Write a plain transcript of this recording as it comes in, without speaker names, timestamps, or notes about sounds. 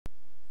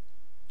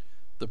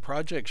The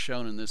project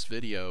shown in this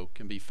video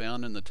can be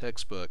found in the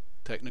textbook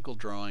Technical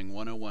Drawing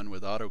 101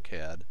 with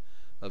AutoCAD,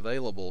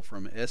 available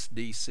from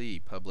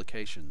SDC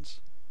Publications.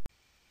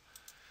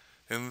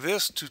 In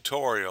this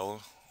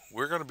tutorial,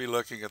 we're going to be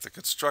looking at the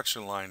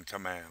construction line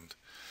command.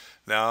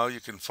 Now you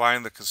can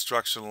find the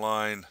construction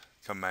line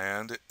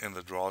command in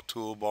the draw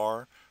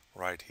toolbar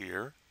right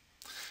here.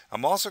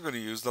 I'm also going to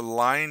use the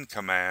line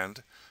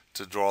command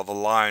to draw the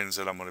lines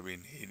that I'm going to be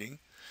needing.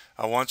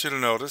 I want you to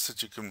notice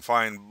that you can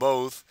find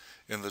both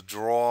in the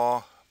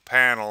draw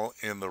panel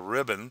in the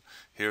ribbon.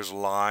 Here's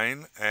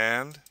line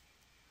and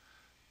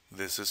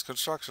this is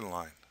construction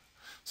line.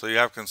 So you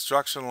have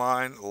construction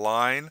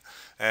line,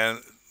 and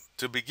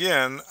to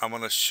begin, I'm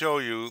going to show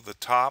you the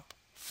top,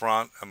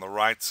 front, and the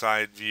right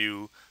side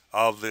view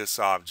of this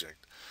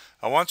object.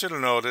 I want you to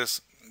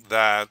notice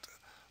that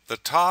the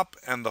top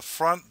and the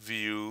front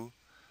view,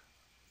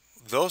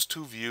 those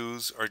two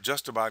views are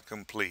just about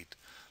complete.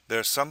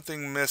 There's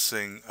something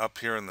missing up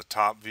here in the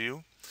top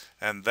view,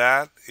 and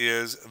that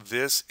is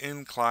this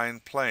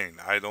inclined plane.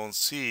 I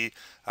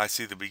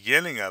see the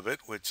beginning of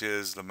it, which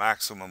is the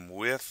maximum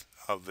width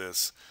of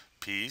this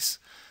piece,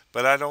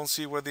 but I don't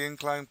see where the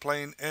inclined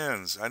plane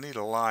ends. I need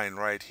a line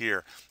right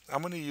here.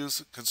 I'm going to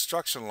use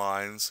construction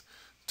lines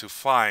to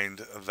find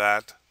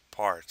that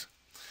part.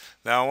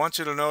 Now I want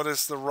you to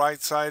notice the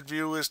right side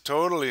view is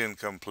totally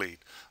incomplete.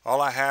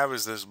 All I have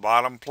is this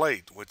bottom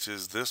plate, which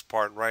is this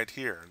part right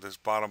here, this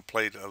bottom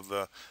plate of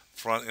the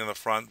front in the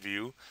front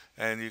view,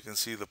 and you can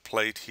see the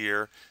plate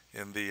here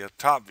in the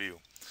top view.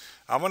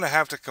 I'm going to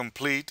have to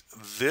complete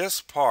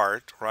this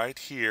part right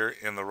here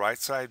in the right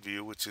side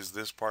view, which is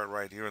this part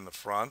right here in the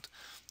front,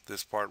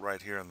 this part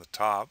right here in the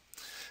top,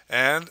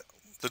 and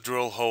the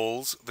drill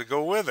holes that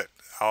go with it.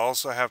 I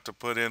also have to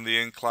put in the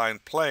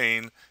inclined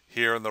plane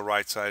here in the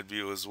right side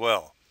view as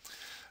well.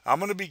 I'm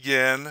going to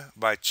begin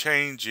by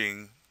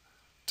changing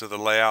to the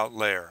layout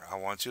layer. I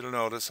want you to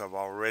notice I've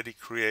already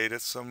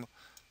created some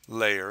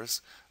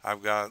layers.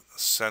 I've got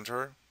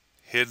center,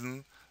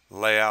 hidden,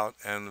 layout,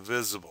 and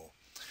visible.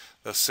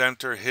 The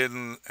center,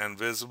 hidden, and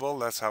visible,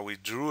 that's how we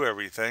drew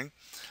everything.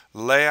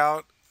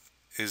 Layout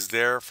is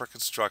there for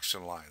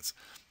construction lines.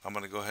 I'm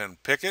going to go ahead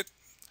and pick it.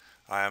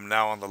 I am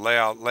now on the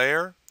layout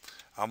layer.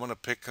 I'm going to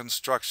pick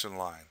construction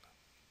line.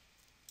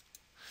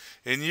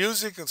 In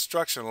using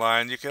construction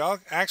line, you can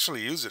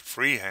actually use it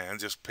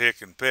freehand, just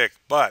pick and pick,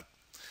 but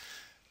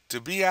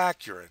to be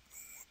accurate,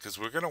 because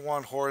we're going to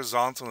want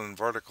horizontal and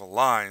vertical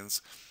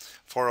lines,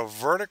 for a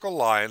vertical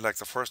line like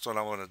the first one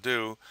I want to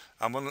do,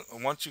 I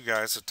want you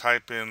guys to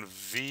type in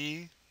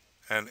V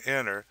and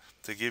enter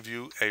to give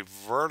you a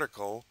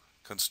vertical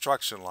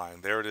construction line.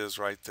 There it is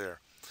right there.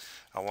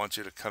 I want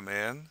you to come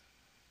in,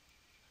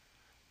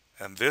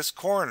 and this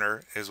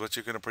corner is what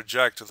you're going to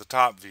project to the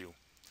top view.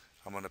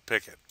 I'm going to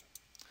pick it.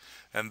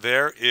 And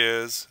there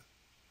is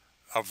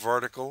a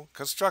vertical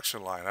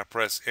construction line. I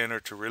press enter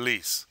to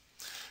release.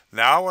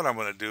 Now what I'm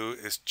going to do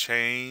is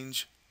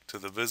change to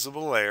the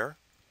visible layer,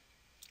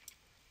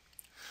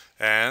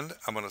 and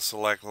I'm going to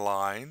select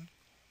line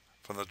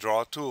from the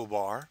draw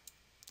toolbar,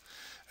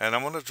 and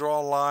I'm going to draw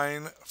a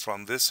line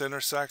from this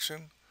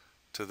intersection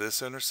to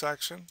this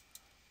intersection.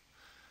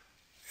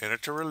 Enter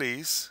to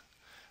release.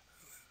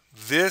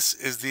 This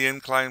is the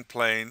inclined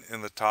plane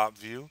in the top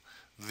view.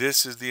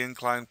 This is the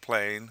inclined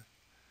plane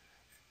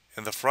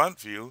in the front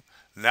view.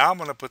 Now I'm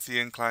going to put the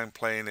inclined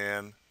plane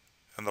in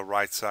the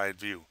right side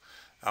view.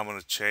 I'm going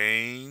to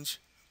change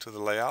to the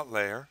layout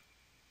layer.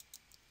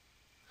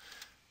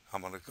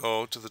 I'm going to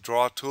go to the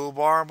draw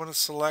toolbar. I'm going to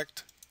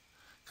select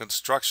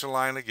construction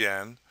line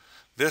again.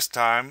 This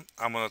time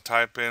I'm going to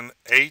type in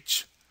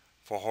H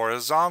for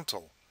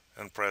horizontal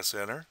and press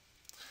enter.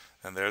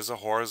 And there's a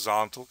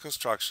horizontal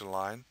construction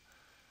line.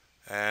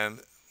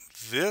 And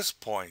this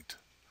point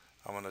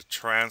I'm going to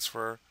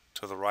transfer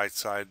to the right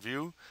side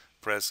view.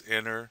 Press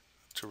enter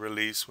to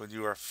release when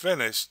you are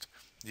finished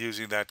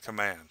using that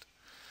command.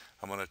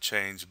 I'm going to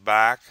change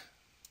back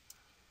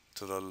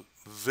to the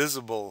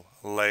visible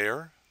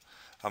layer.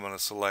 I'm going to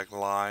select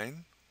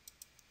line.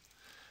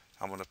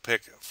 I'm going to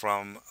pick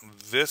from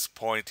this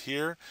point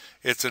here.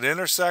 It's an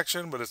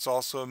intersection, but it's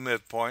also a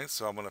midpoint,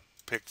 so I'm going to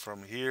pick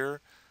from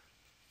here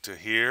to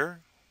here.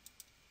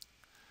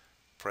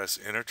 Press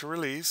enter to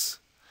release.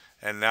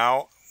 And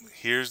now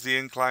here's the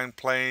inclined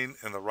plane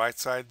in the right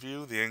side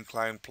view, the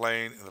inclined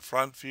plane in the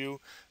front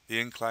view, the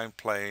inclined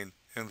plane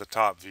in the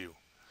top view.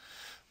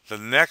 The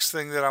next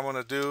thing that I'm going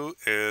to do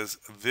is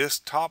this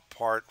top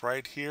part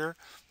right here,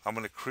 I'm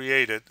going to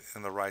create it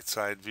in the right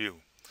side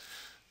view.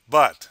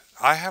 But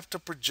I have to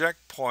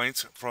project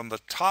points from the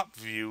top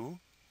view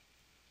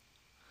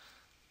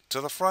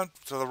to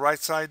the right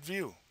side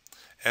view.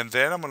 And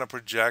then I'm going to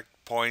project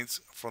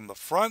points from the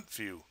front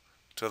view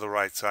to the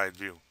right side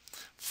view.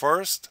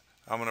 First,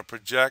 I'm going to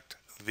project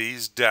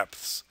these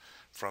depths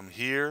from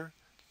here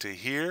to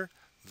here.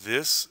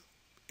 This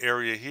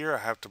area here, I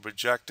have to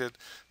project it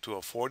to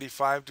a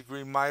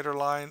 45-degree miter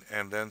line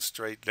and then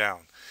straight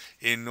down.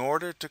 In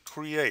order to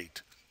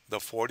create the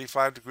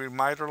 45-degree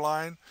miter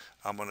line,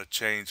 I'm going to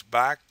change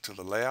back to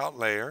the layout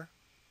layer.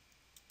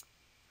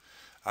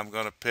 I'm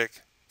going to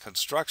pick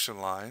construction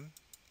line,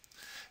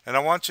 and I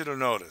want you to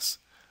notice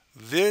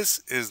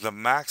this is the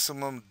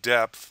maximum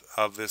depth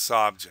of this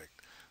object.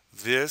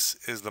 This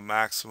is the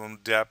maximum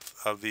depth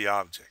of the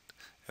object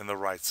in the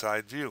right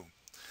side view.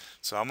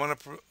 So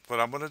what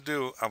I'm going to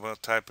do, I'm going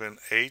to type in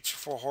H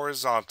for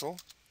horizontal,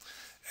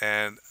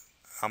 and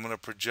I'm going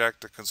to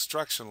project a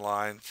construction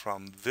line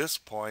from this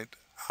point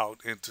out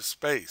into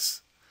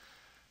space.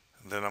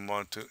 Then I'm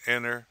going to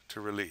enter to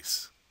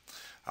release.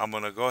 I'm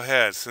going to go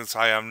ahead, since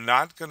I am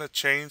not going to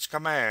change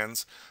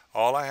commands,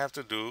 all I have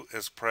to do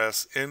is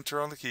press enter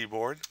on the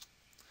keyboard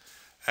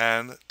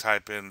and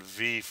type in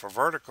V for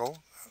vertical,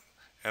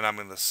 and I'm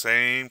in the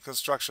same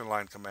construction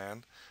line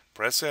command.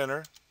 Press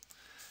enter,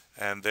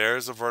 and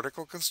there's a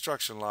vertical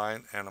construction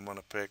line, and I'm going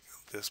to pick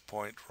this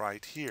point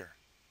right here.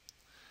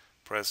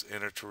 Press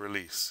enter to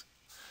release.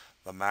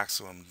 The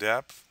maximum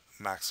depth,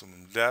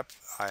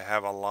 I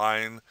have a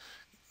line,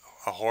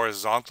 a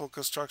horizontal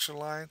construction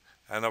line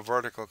and a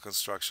vertical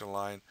construction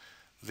line.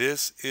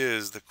 This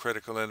is the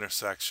critical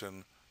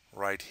intersection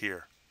right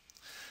here.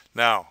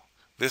 Now,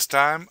 this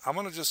time I'm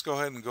going to just go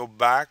ahead and go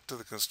back to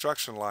the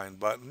construction line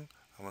button.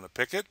 I'm going to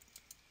pick it,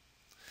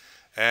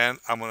 and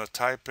I'm going to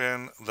type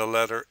in the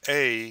letter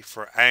A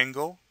for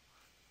angle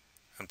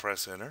and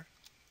press enter.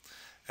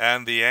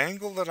 And the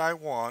angle that I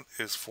want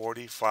is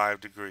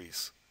 45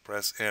 degrees.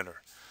 Press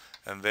enter.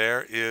 And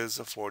there is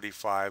a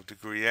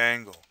 45-degree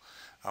angle.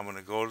 I'm going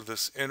to go to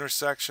this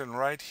intersection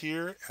right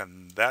here,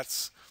 and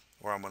that's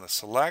where I'm going to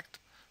select.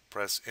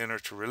 Press enter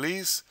to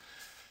release.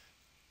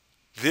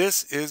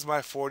 This is my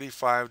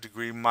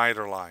 45-degree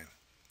miter line.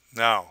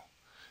 Now,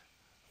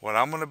 what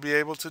I'm going to be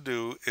able to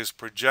do is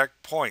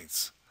project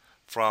points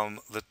from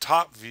the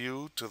top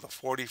view to the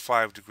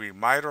 45-degree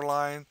miter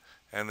line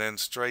and then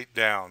straight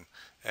down.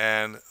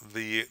 And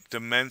the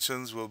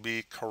dimensions will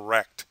be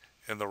correct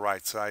in the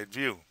right side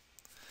view.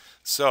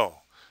 So,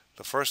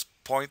 the first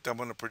point I'm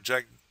going to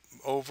project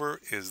over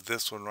is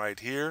this one right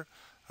here.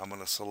 I'm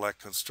going to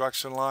select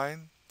construction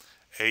line,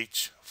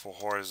 H for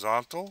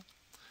horizontal,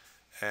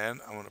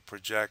 and I'm going to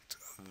project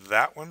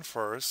that one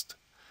first,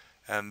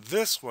 and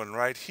this one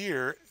right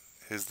here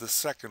is the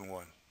second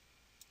one,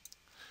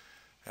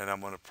 and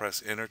I'm going to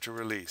press enter to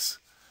release.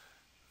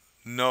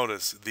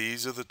 Notice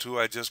these are the two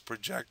I just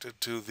projected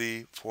to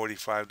the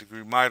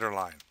 45-degree miter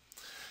line.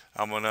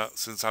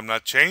 Since I'm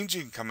not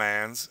changing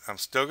commands, I'm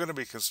still going to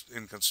be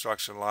in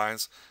construction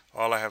lines.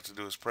 All I have to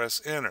do is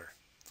press enter.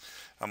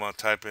 I'm going to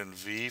type in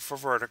V for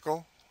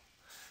vertical,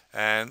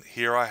 and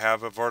here I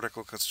have a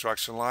vertical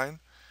construction line.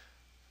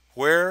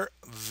 Where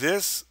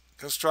this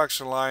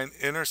construction line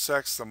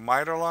intersects the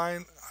miter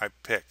line, I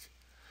pick.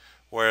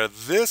 Where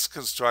this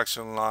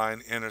construction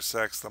line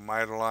intersects the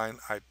miter line,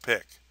 I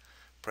pick.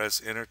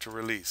 Press enter to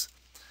release.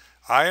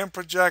 I am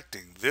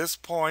projecting this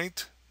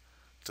point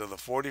to the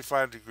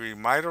 45-degree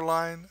miter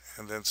line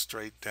and then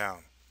straight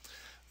down.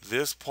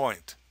 This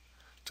point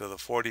to the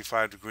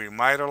 45-degree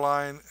miter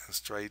line and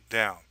straight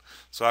down.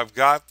 So I've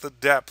got the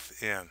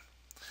depth in.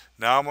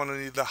 Now I'm going to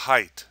need the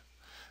height.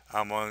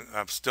 I'm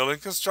still in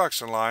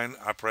construction line.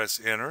 I press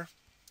enter.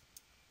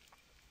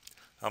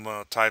 I'm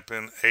going to type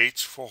in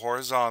H for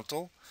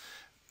horizontal,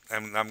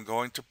 and I'm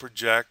going to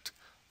project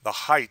the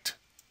height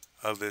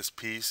of this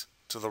piece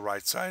to the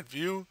right side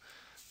view.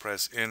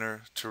 Press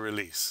enter to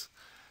release.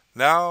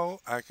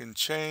 Now I can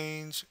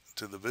change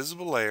to the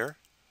visible layer,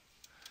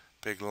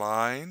 pick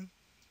line,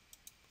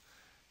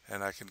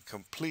 and I can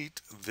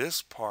complete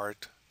this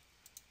part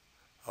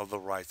of the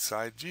right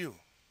side view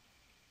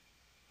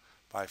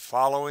by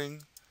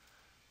following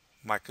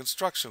my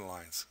construction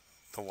lines,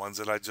 the ones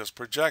that I just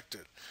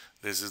projected.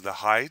 This is the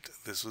height,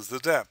 this was the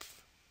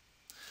depth.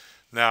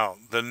 Now,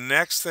 the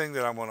next thing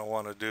that I'm going to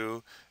want to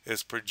do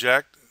is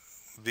project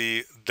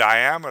the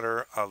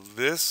diameter of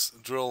this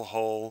drill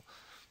hole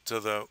to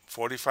the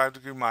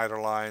 45-degree miter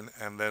line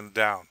and then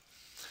down.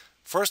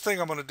 First thing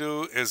I'm going to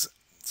do is,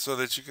 so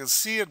that you can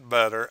see it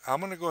better, I'm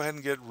going to go ahead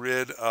and get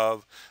rid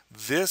of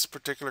this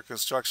particular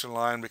construction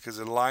line because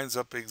it lines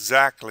up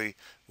exactly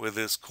with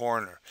this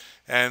corner.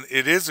 And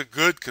it is a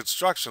good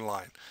construction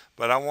line,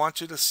 but I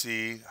want you to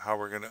see how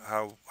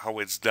how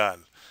it's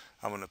done.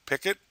 I'm going to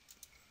pick it.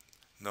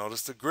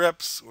 Notice the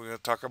grips. We're going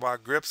to talk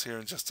about grips here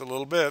in just a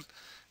little bit.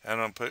 And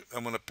I'm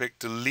going to pick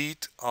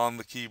delete on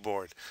the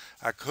keyboard.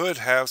 I could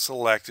have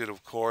selected,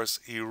 of course,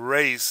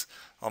 erase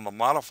on the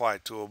modify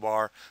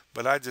toolbar,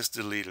 but I just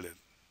deleted it.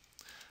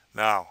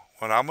 Now,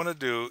 what I'm going to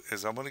do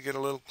is I'm going to get a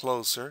little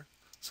closer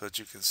so that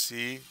you can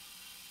see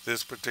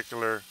this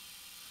particular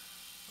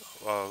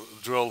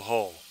drill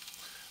hole.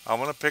 I'm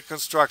going to pick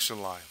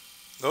construction line.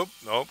 Nope,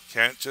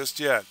 can't just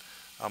yet.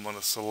 I'm going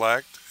to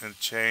select and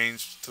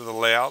change to the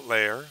layout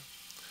layer.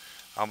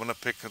 I'm going to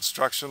pick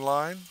construction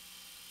line,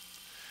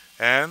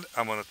 and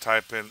I'm going to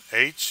type in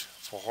H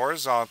for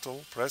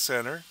horizontal, press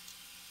enter.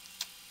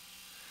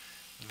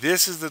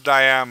 This is the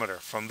diameter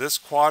from this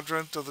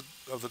quadrant of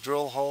the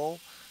drill hole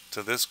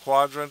to this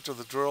quadrant of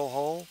the drill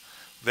hole.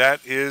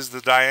 That is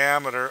the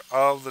diameter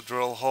of the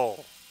drill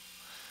hole.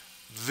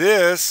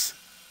 This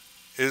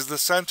is the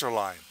center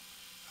line.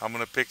 I'm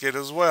going to pick it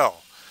as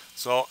well.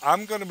 So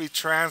I'm going to be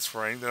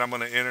transferring, then I'm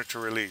going to enter to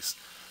release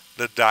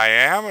the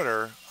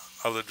diameter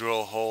of the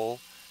drill hole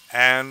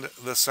and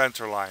the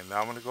center line. Now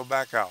I'm going to go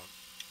back out.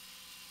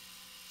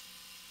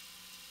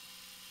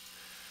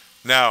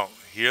 Now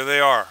here they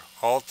are,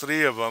 all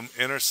three of them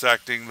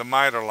intersecting the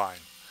miter line.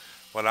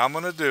 What I'm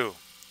going to do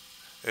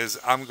is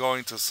I'm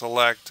going to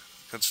select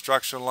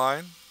construction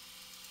line,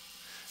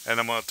 and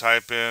I'm going to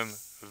type in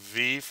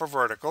V for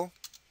vertical.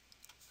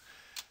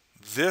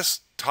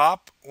 This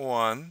top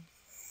one,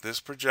 this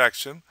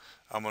projection,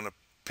 I'm going to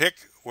pick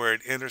where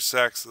it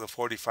intersects the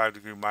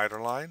 45-degree miter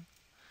line,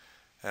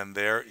 and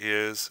there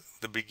is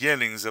the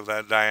beginnings of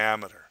that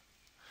diameter.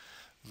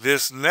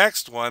 This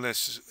next one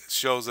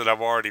shows that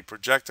I've already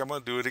projected. I'm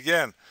going to do it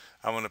again.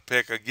 I'm going to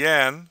pick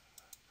again,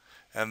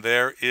 and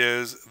there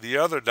is the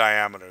other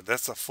diameter.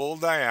 That's the full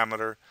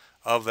diameter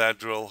of that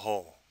drill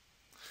hole.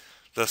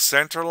 The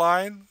center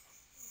line,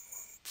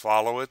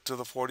 follow it to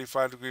the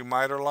 45-degree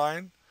miter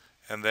line,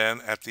 and then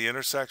at the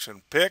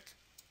intersection pick,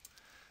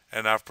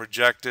 and I've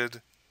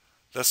projected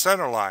the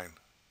center line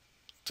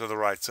to the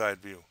right side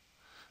view.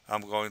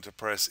 I'm going to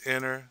press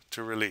enter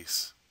to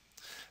release.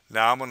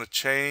 Now I'm going to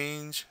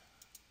change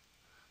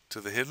to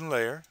the hidden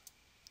layer,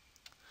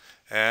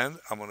 and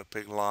I'm going to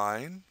pick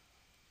line,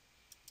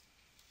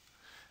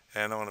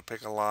 and I'm going to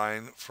pick a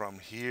line from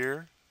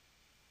here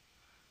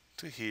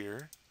to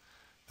here.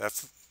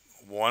 That's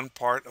one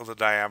part of the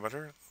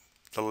diameter,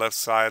 the left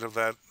side of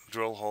that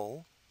drill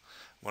hole.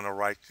 I'm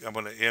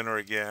going to enter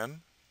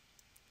again,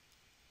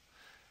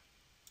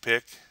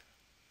 pick,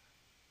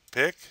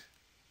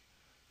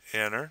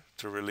 enter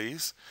to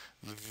release.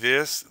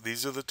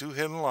 These are the two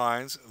hidden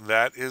lines.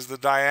 That is the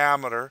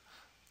diameter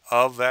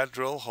of that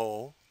drill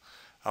hole.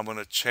 I'm going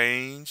to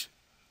change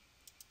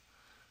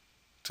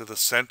to the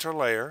center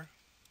layer.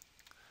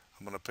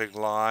 I'm going to pick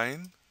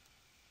line.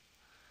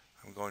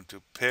 I'm going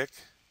to pick,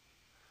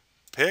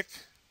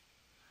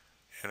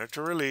 enter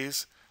to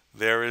release.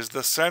 There is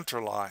the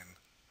center line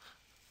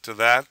to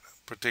that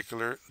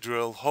particular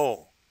drill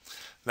hole.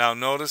 Now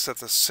notice that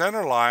the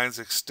center lines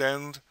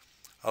extend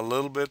a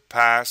little bit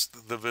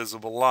past the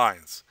visible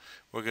lines.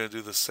 We're going to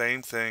do the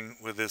same thing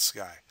with this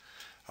guy.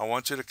 I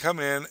want you to come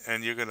in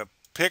and you're going to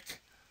pick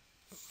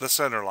the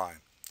center line.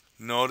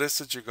 Notice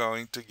that you're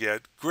going to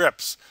get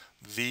grips.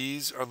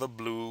 These are the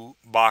blue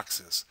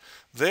boxes.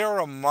 They are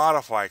a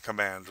modify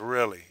command,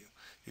 really.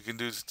 You can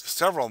do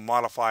several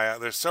modify.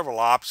 There's several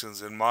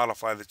options in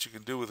modify that you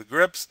can do with the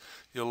grips.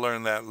 You'll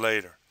learn that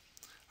later.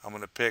 I'm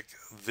going to pick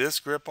this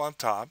grip on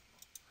top.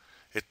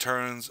 It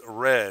turns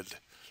red.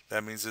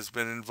 That means it's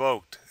been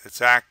invoked.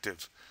 It's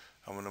active.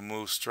 I'm going to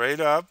move straight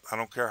up. I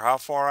don't care how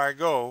far I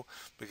go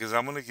because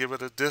I'm going to give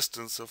it a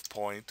distance of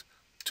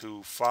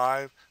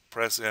 0.25.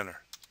 Press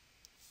enter.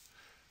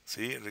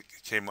 See, it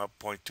came up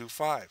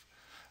 0.25.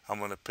 I'm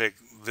going to pick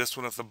this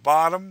one at the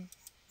bottom.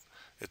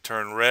 It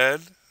turned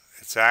red.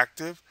 It's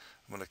active.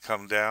 I'm going to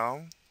come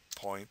down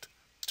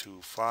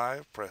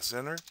 0.25. Press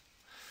enter.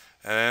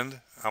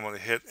 And I'm going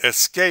to hit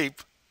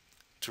escape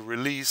to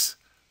release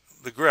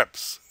the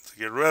grips, to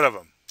get rid of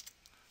them.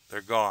 They're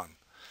gone.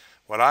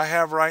 What I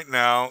have right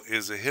now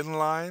is a hidden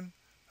line,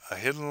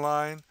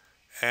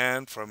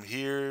 and from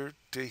here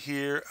to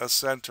here, a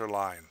center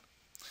line.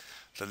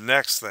 The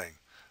next thing,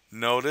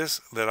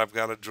 notice that I've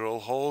got a drill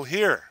hole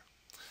here.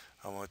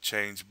 I'm going to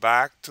change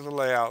back to the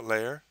layout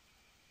layer,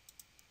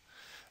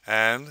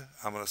 and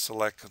I'm going to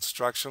select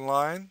construction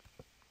line,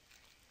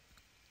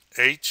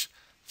 H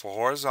for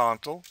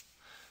horizontal.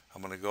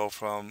 I'm going to go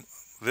from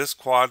this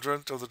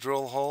quadrant of the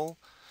drill hole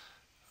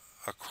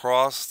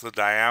across the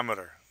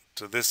diameter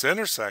to this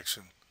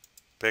intersection,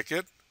 pick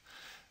it,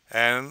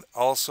 and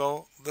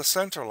also the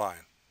center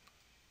line,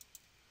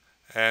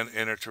 and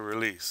enter to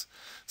release.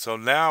 So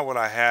now what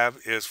I have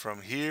is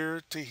from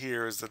here to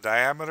here is the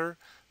diameter.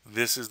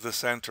 This is the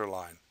center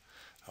line.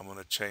 I'm going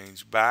to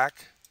change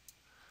back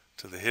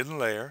to the hidden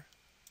layer,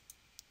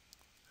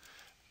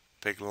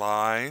 pick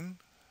line,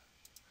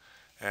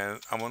 and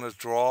I'm going to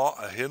draw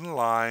a hidden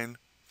line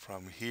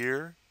from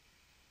here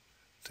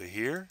to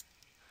here.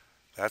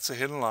 That's a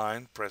hidden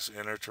line. Press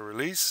enter to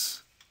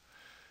release.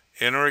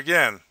 Enter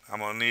again. I'm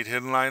going to need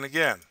hidden line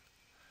again.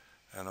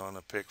 And I'm going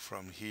to pick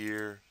from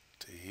here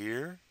to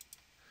here.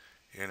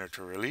 Enter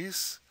to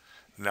release.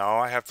 Now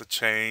I have to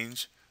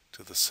change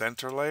to the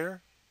center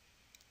layer.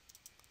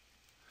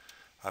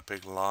 I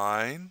pick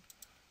line.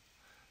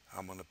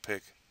 I'm going to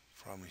pick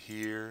from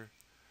here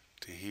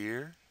to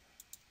here.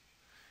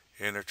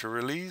 Enter to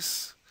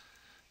release.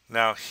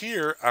 Now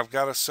here I've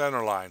got a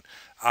center line.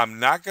 I'm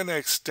not going to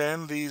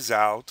extend these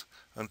out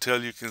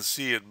until you can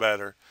see it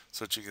better,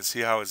 so that you can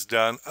see how it's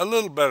done a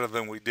little better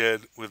than we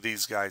did with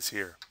these guys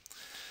here.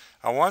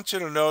 I want you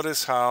to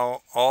notice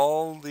how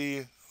all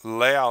the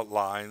layout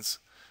lines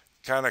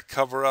kind of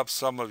cover up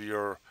some of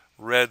your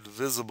red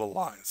visible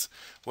lines.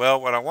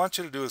 Well, what I want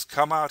you to do is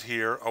come out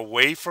here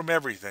away from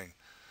everything.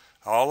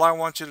 All I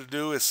want you to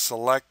do is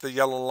select the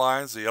yellow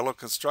lines, the yellow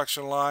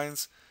construction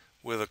lines,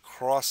 with a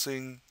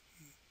crossing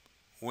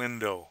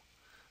window.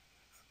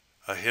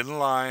 A hidden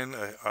line,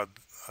 a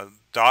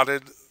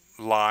dotted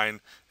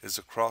line is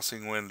a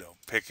crossing window.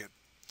 Pick it.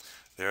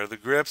 There are the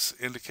grips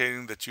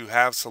indicating that you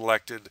have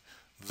selected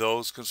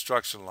those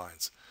construction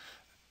lines.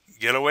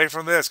 Get away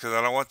from this because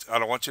I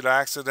don't want you to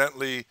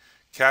accidentally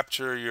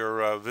capture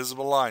your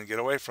visible line. Get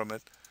away from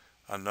it.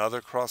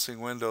 Another crossing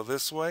window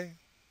this way,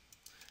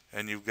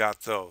 and you've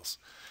got those.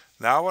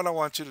 Now what I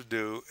want you to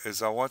do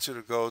is I want you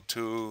to go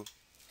to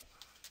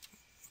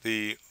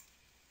the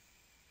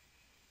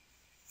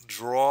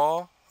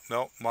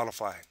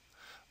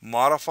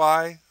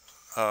modify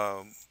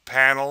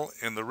panel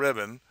in the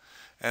ribbon,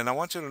 and I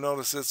want you to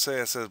notice it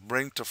says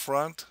bring to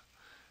front.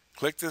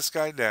 Click this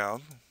guy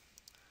down,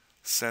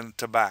 send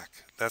to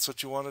back. That's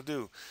what you want to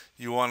do.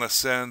 You want to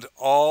send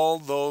all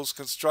those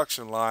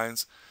construction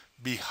lines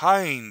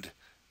behind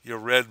your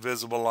red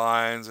visible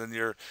lines and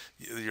your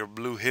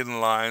blue hidden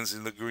lines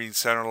and the green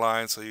center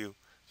line. So you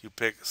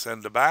pick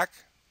send to back,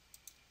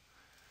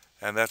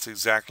 and that's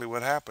exactly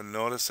what happened.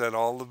 Notice that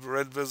all the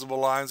red visible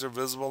lines are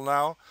visible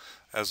now,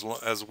 as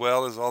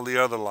well as all the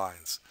other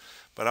lines.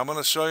 But I'm going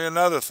to show you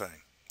another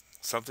thing,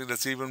 something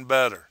that's even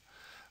better.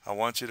 I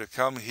want you to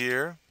come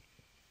here,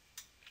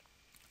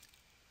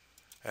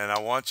 and I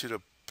want you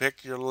to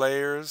pick your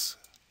layers.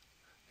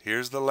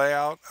 Here's the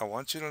layout. I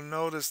want you to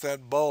notice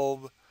that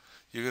bulb.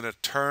 You're going to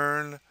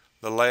turn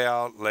the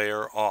layout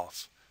layer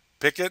off.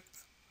 Pick it,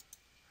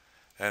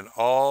 and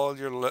all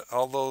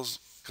those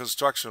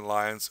construction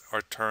lines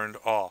are turned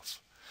off.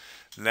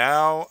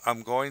 Now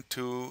I'm going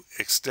to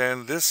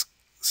extend this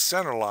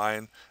center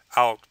line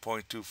out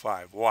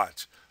 0.25.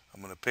 Watch.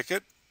 I'm going to pick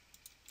it.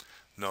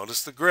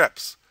 Notice the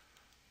grips.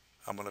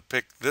 I'm going to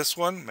pick this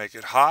one, make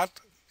it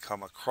hot,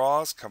 come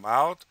across, come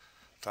out,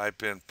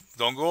 type in.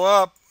 Don't go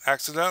up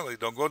accidentally.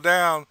 Don't go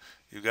down.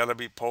 You got to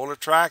be polar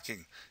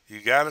tracking.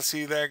 You got to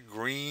see that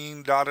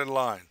green dotted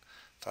line.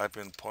 Type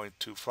in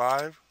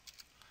 0.25.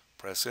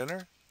 Press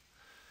enter.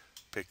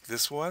 Pick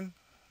this one.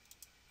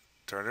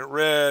 Turn it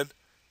red.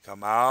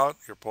 Come out.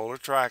 You're polar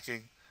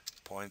tracking.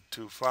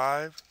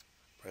 0.25.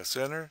 Press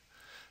enter.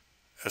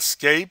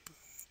 Escape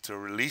to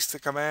release the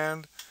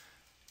command.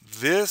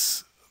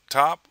 This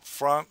top,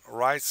 front,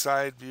 right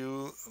side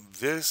view,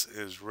 this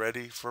is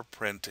ready for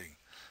printing.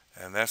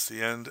 And that's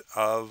the end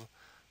of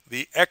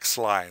the X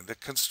line, the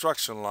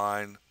construction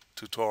line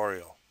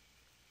tutorial.